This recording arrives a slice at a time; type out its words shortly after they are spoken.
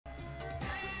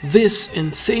This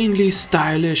insanely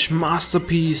stylish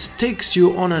masterpiece takes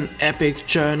you on an epic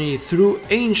journey through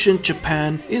ancient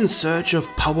Japan in search of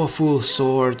powerful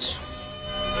swords.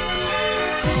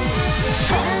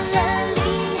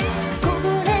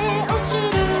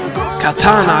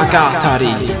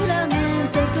 Katanagatari.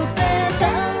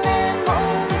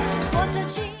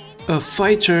 A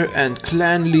fighter and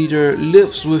clan leader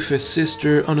lives with his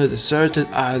sister on a deserted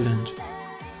island.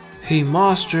 He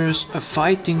masters a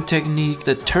fighting technique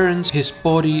that turns his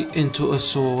body into a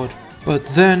sword. But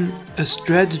then a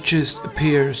strategist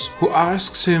appears who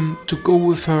asks him to go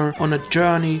with her on a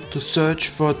journey to search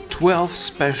for 12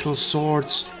 special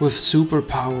swords with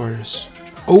superpowers.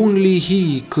 Only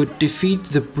he could defeat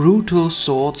the brutal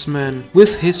swordsman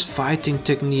with his fighting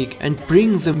technique and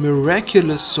bring the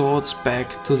miraculous swords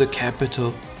back to the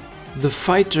capital. The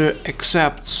fighter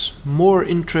accepts, more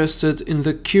interested in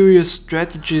the curious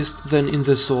strategist than in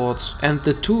the swords, and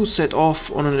the two set off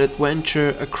on an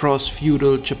adventure across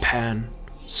feudal Japan.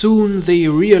 Soon they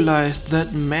realize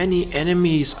that many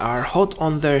enemies are hot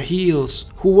on their heels,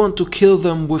 who want to kill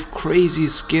them with crazy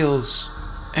skills.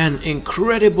 An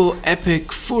incredible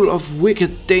epic full of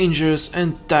wicked dangers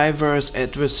and diverse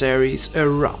adversaries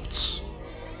erupts.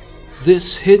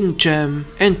 This hidden gem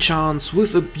enchants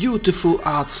with a beautiful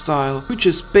art style which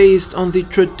is based on the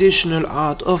traditional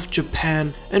art of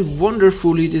Japan and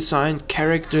wonderfully designed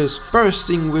characters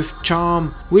bursting with charm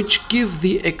which give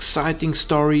the exciting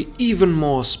story even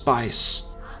more spice.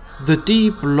 The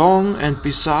deep, long and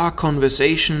bizarre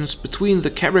conversations between the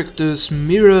characters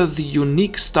mirror the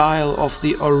unique style of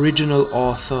the original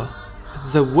author.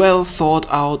 The well thought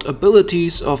out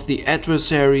abilities of the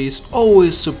adversaries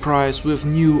always surprise with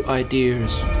new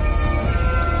ideas.